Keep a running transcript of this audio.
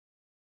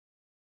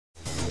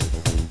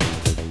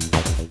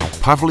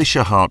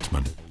PAVLIŠ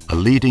HARTMANN, a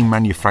leading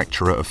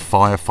manufacturer of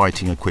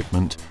firefighting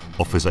equipment,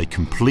 offers a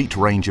complete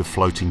range of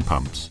floating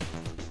pumps.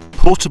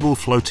 Portable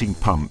floating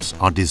pumps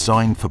are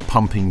designed for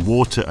pumping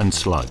water and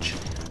sludge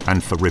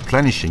and for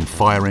replenishing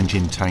fire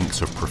engine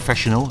tanks of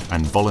professional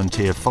and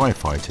volunteer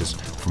firefighters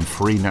from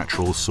free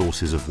natural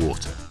sources of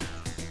water.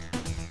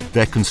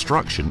 Their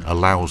construction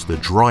allows the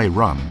dry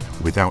run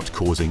without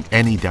causing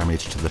any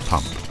damage to the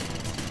pump.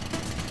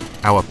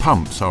 Our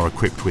pumps are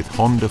equipped with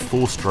Honda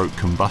 4-stroke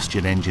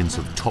combustion engines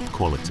of top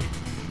quality.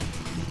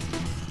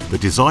 The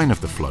design of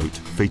the float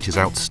features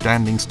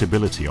outstanding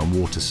stability on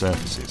water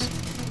surfaces.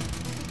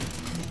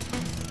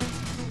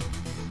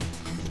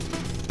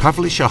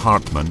 PAVLIŠ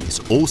HARTMANN is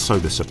also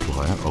the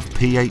supplier of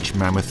PH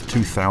Mammoth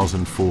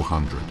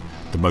 2400,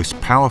 the most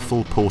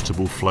powerful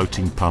portable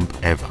floating pump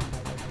ever.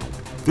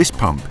 This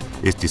pump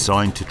is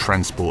designed to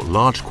transport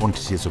large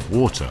quantities of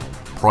water,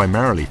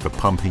 primarily for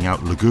pumping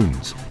out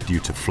lagoons due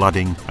to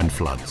flooding and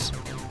floods.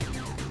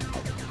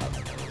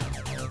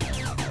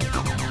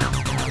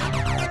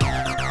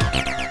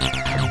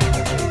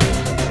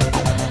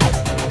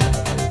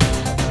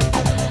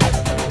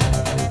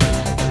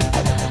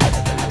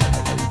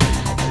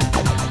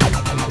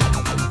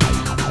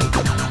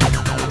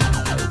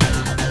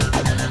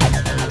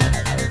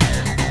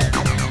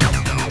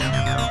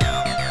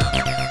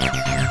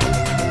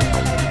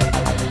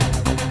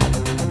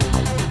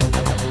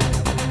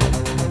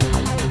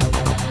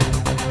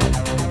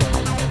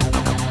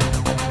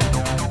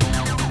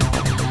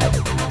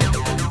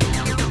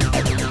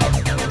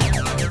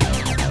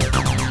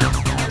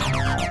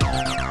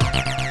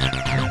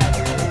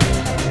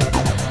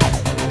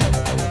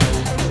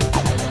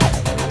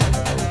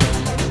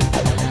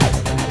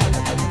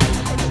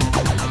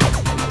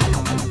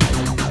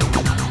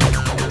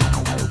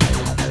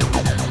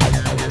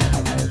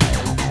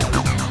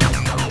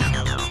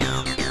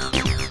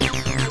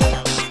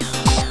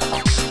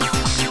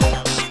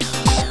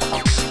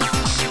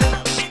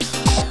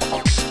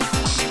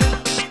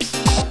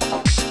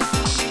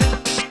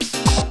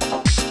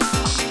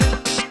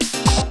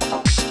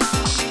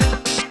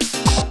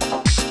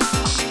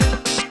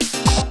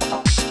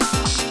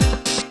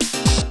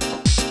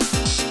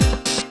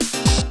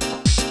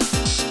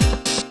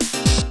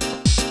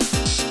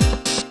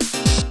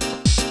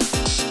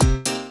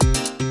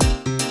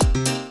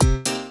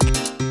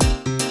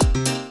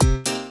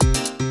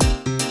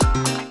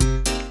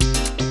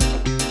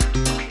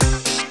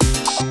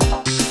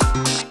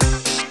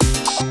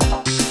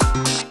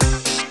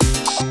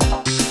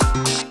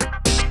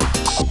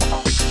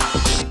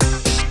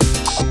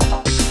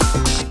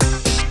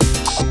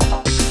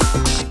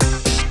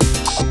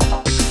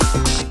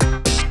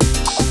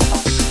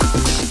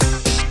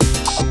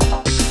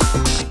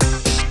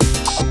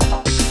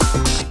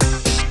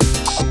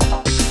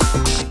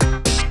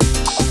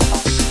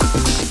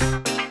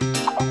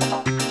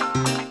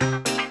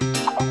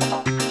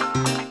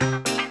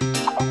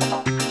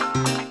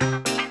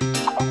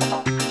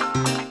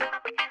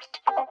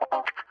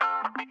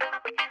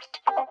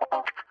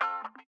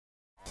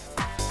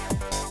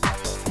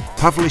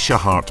 PAVLIŠ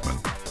HARTMANN,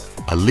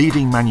 a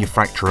leading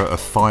manufacturer of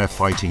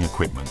firefighting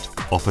equipment,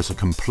 offers a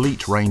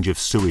complete range of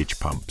sewage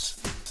pumps.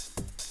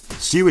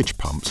 Sewage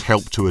pumps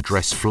help to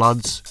address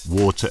floods,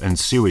 water and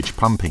sewage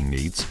pumping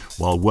needs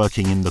while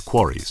working in the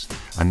quarries,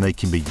 and they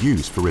can be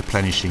used for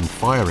replenishing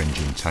fire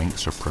engine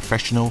tanks of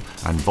professional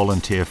and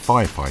volunteer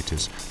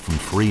firefighters from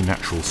free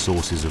natural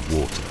sources of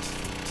water.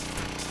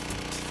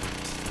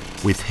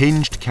 With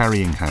hinged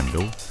carrying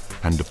handle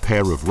and a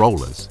pair of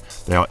rollers,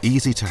 they are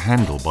easy to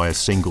handle by a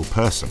single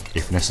person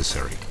if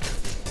necessary.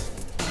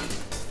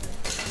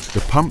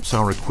 The pumps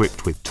are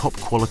equipped with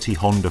top-quality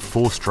Honda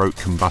 4-stroke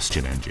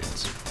combustion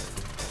engines.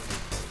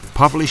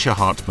 PAVLIŠ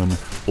HARTMANN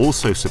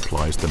also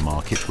supplies the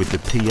market with the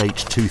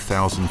PH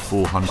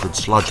 2400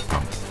 sludge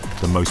pump,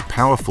 the most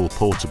powerful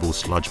portable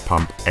sludge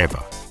pump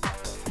ever.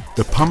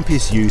 The pump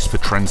is used for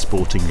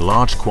transporting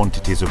large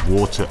quantities of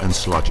water and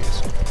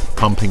sludges,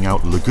 pumping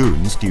out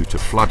lagoons due to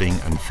flooding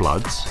and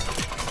floods,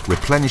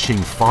 replenishing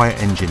fire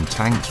engine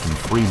tanks from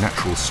free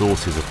natural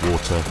sources of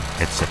water,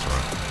 etc.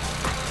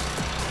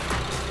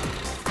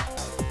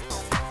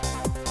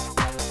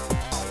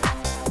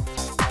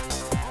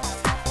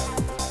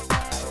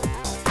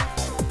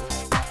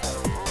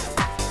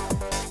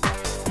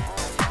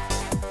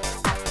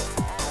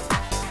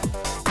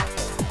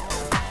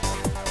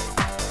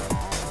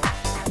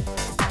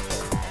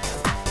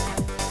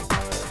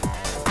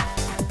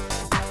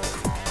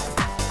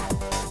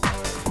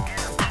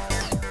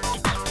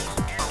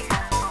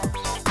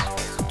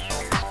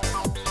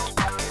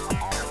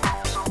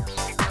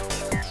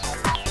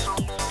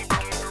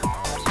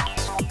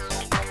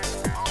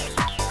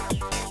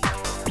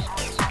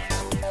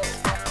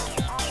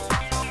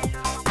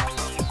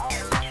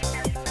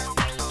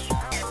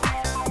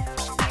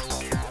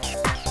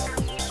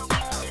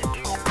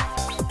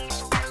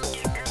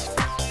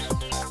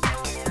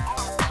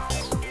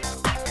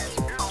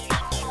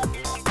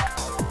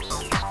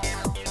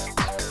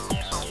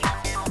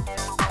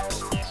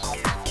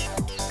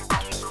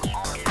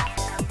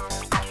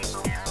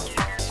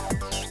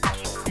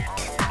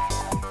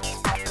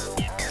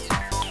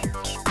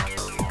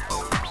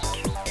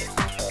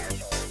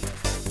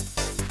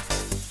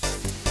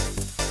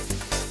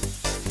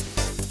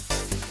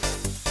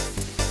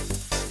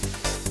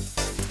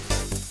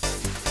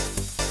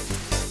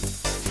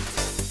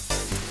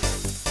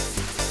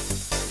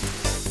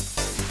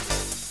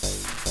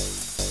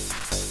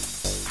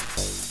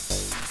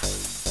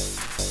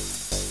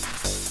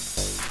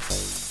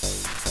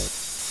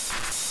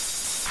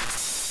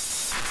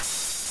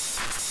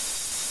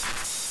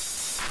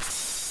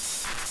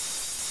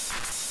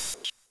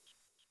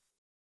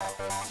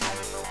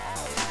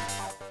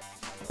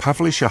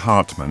 PAVLIŠ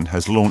Hartmann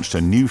has launched a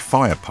new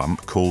fire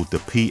pump called the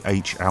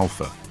PH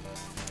Alpha.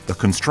 The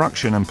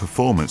construction and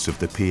performance of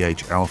the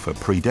PH Alpha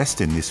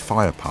predestine this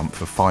fire pump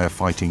for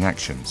firefighting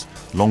actions,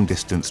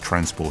 long-distance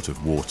transport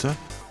of water,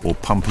 or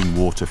pumping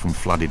water from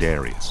flooded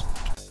areas.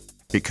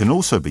 It can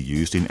also be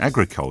used in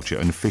agriculture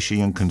and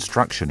fishing and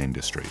construction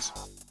industries.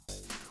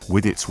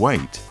 With its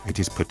weight, it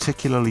is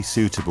particularly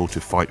suitable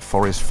to fight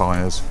forest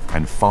fires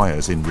and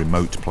fires in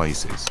remote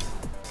places.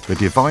 The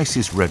device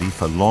is ready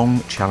for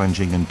long,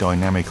 challenging and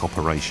dynamic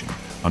operation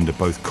under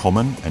both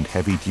common and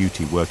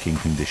heavy-duty working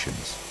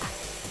conditions.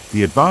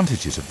 The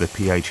advantages of the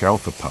PH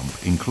Alpha pump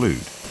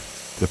include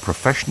the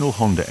professional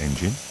Honda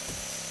engine,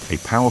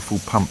 a powerful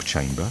pump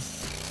chamber,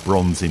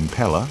 bronze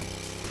impeller,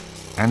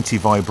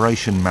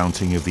 anti-vibration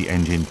mounting of the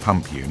engine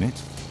pump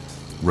unit,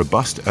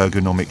 robust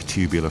ergonomic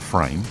tubular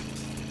frame,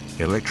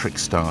 electric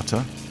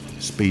starter,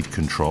 speed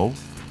control,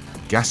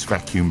 gas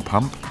vacuum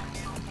pump,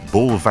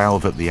 ball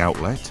valve at the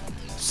outlet,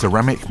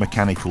 ceramic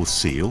mechanical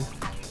seal,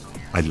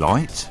 a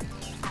light,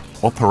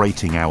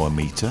 operating hour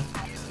meter,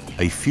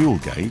 a fuel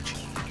gauge,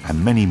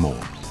 and many more.